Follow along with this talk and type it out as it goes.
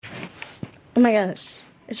Oh my gosh,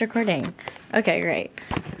 it's recording. Okay, great.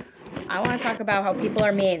 I want to talk about how people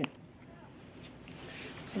are mean.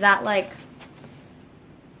 Is that like,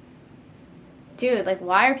 dude, like,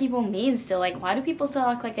 why are people mean still? Like, why do people still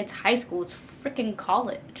act like it's high school? It's freaking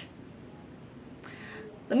college.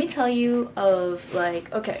 Let me tell you of,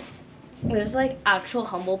 like, okay, there's, like, actual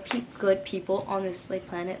humble, good people on this, like,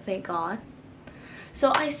 planet, thank God.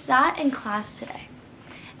 So I sat in class today,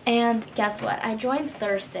 and guess what? I joined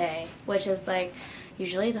Thursday, which is, like,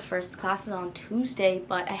 usually the first class is on Tuesday,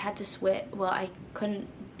 but I had to switch. Well, I couldn't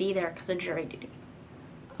be there because of jury duty.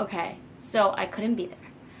 Okay, so I couldn't be there.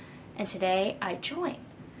 And today I joined.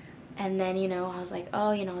 And then, I was like,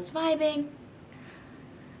 oh, I was vibing.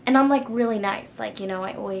 And I'm, like, really nice. Like,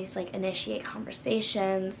 I always, like, initiate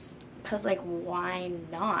conversations because, like, why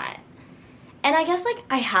not? And I guess, like,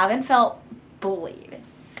 I haven't felt bullied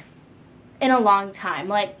in a long time.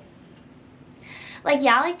 Like,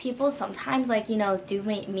 yeah, like, people sometimes, like, do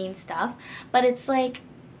mean stuff. But it's, like,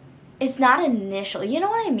 it's not initial. You know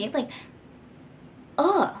what I mean? Like,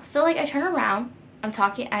 ugh. So, like, I turn around. I'm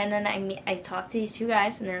talking, and then I talk to these two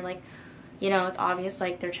guys, and they're, like, it's obvious,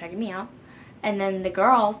 like, they're checking me out. And then the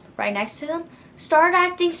girls right next to them started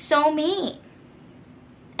acting so mean.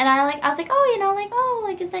 And I was like,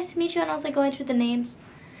 oh, it's nice to meet you. And I was, like, going through the names.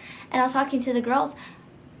 And I was talking to the girls.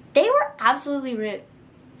 They were absolutely rude.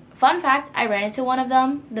 Fun fact, I ran into one of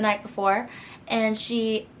them the night before, and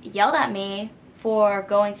she yelled at me for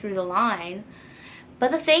going through the line.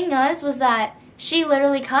 But the thing was that she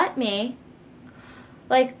literally cut me.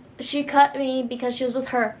 Like, she cut me because she was with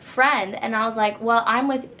her friend, and I was like, well, I'm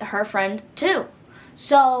with her friend too.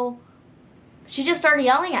 So she just started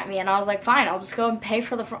yelling at me, and I was like, fine, I'll just go and pay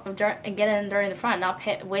for the front and get in during the front, and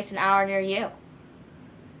I'll waste an hour near you.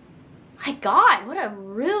 My God, what a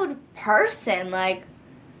rude person. Like,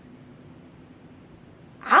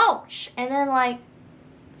 ouch. And then, like,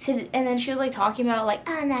 and then she was, like, talking about, like,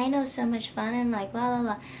 oh, Nino's so much fun, and, like, blah, blah,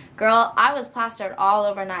 blah. Girl, I was plastered all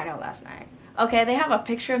over Nino last night. Okay, they have a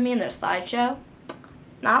picture of me in their slideshow.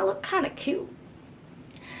 Now I look kind of cute.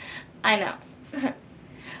 I know.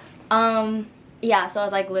 Yeah, so I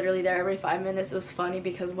was, like, literally there every 5 minutes. It was funny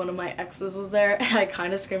because one of my exes was there, and I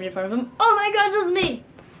kind of screamed in front of him, oh my God, it's me!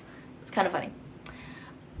 It's kind of funny.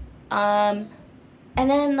 And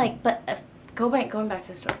then, like, but going back to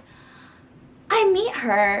the story. I meet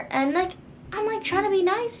her, and, like, I'm, like, trying to be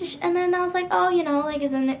nice, and then I was like, oh, like,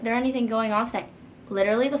 isn't there anything going on tonight?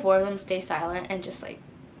 Literally, the four of them stay silent and just, like,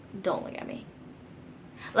 don't look at me.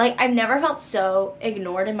 Like, I've never felt so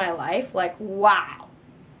ignored in my life. Like, wow.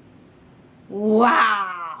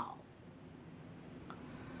 Wow.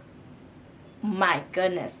 My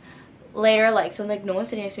goodness. Later, like, so, like, no one's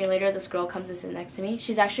sitting next to me. Later, this girl comes to sit next to me.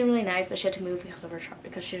 She's actually really nice, but she had to move because of her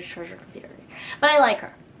because she had to charge her computer. But I like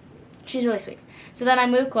her. She's really sweet. So then I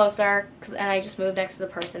moved closer, and I just moved next to the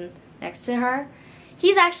person next to her.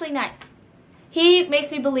 He's actually nice. He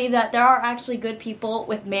makes me believe that there are actually good people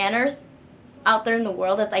with manners out there in the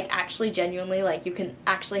world that's, like, actually genuinely, like, you can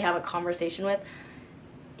actually have a conversation with.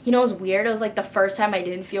 It was weird. It was, like, the first time I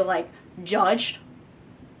didn't feel, like, judged.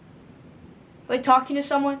 Like, talking to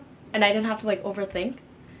someone, and I didn't have to, like, overthink,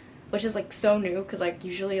 which is, like, so new, because, like,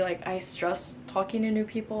 usually, like, I stress talking to new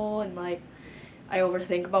people, and, like, I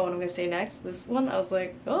overthink about what I'm going to say next. This one, I was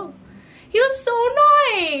like, oh, he was so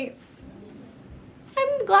nice.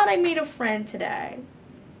 I'm glad I made a friend today.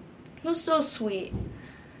 He was so sweet.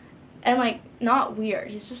 And, like, not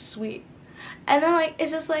weird. He's just sweet. And then, like,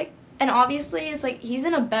 it's just, like, and obviously, it's, like, he's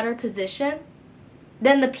in a better position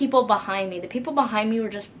than the people behind me. The people behind me were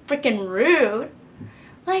just freaking rude.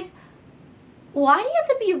 Like, why do you have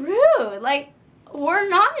to be rude? Like, we're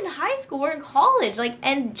not in high school. We're in college. Like,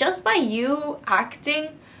 and just by you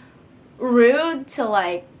acting rude to,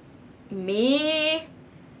 like, me...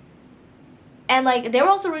 And, like, they were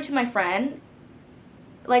also rude to my friend.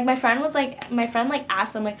 Like, my friend, like,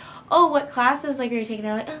 asked them, like, oh, what classes, like, are you taking?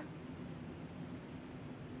 They're like,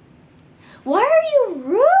 why are you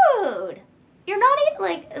rude? You're not even,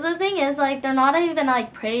 like, the thing is, like, they're not even,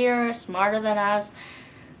 like, prettier or smarter than us.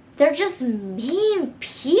 They're just mean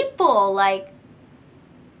people. Like,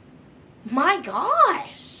 my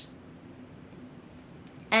gosh.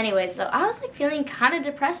 Anyway, so I was, like, feeling kind of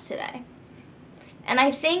depressed today. And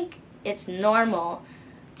I think it's normal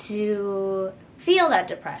to feel that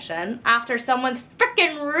depression after someone's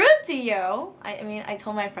freaking rude to you. I mean, I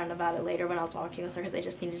told my friend about it later when I was walking with her because I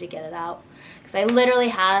just needed to get it out. Because I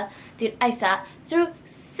literally I sat through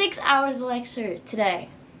 6 hours of lecture today.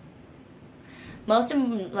 Most of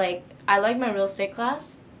them, like, I like my real estate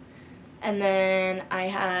class. And then I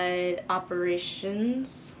had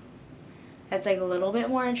operations. That's like a little bit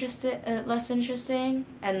more less interesting,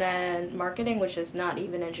 and then marketing, which is not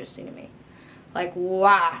even interesting to me. Like,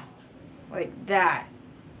 wow, like that.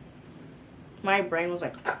 My brain was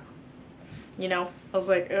like, you know, I was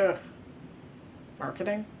like, ugh,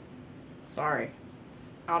 marketing? Sorry.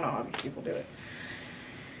 I don't know how these people do it.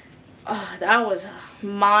 That was a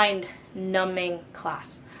mind-numbing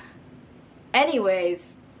class.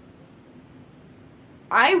 Anyways,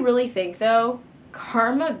 I really think, though,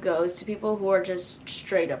 karma goes to people who are just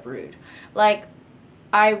straight up rude. Like,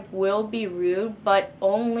 I will be rude, but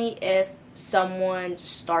only if someone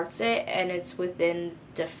starts it and it's within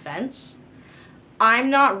defense. I'm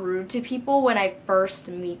not rude to people when I first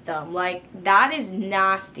meet them. Like, that is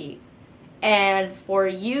nasty. And for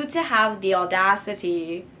you to have the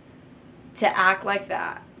audacity to act like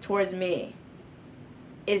that towards me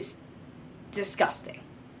is disgusting.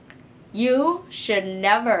 You should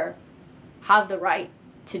never have the right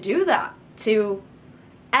to do that to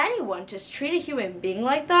anyone. Just treat a human being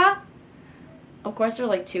like that. Of course, there are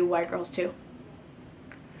like 2 white girls too.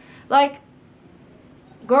 Like,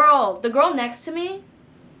 the girl next to me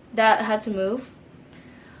that had to move,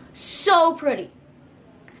 so pretty.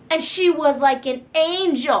 And she was like an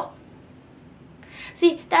angel.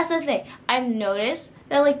 See, that's the thing. I've noticed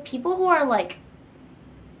that like people who are like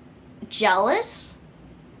jealous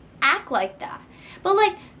act like that. But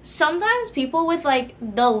like sometimes people with like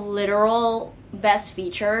the literal best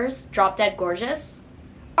features, drop dead gorgeous,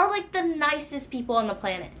 are like the nicest people on the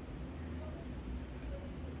planet.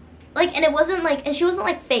 Like, and it wasn't like, and she wasn't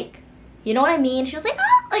like fake. You know what I mean? She was like,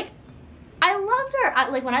 oh, like, I loved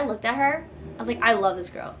her. Like when I looked at her, I was like, I love this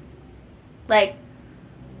girl. Like,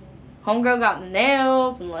 homegirl got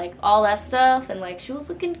nails and like all that stuff, and like she was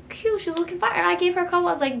looking cute, she was looking fire. And I gave her a compliment.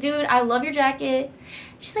 I was like, dude, I love your jacket.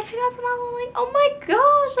 She's like, I got it from Amazon. I'm like, oh my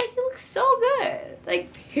gosh, like you look so good.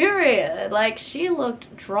 Like, period. Like, she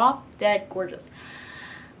looked drop dead gorgeous.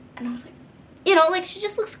 And I was like, you know, like she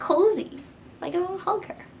just looks cozy. Like, I want to hug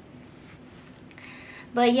her.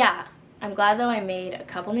 But yeah, I'm glad though I made a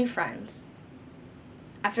couple new friends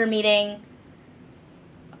after meeting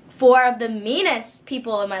 4 of the meanest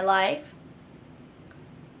people in my life.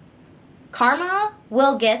 Karma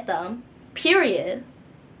will get them, period.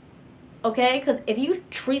 Okay? Because if you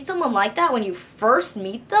treat someone like that when you first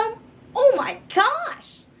meet them, oh my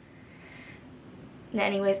gosh.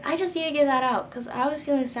 Anyways, I just need to get that out because I was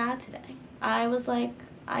feeling sad today. I was like,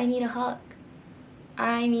 I need a hug.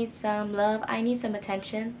 I need some love. I need some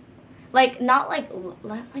attention. Like, not like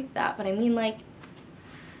that, but I mean like,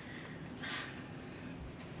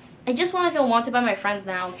 I just want to feel wanted by my friends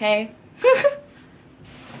now, okay?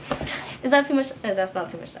 Is that too much? That's not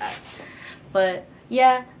too much to ask. But,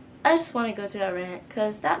 yeah, I just want to go through that rant,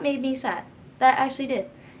 because that made me sad. That actually did.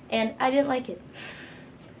 And I didn't like it.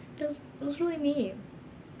 It was really mean.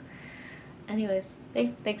 Anyways,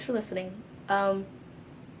 thanks for listening.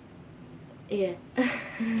 Yeah.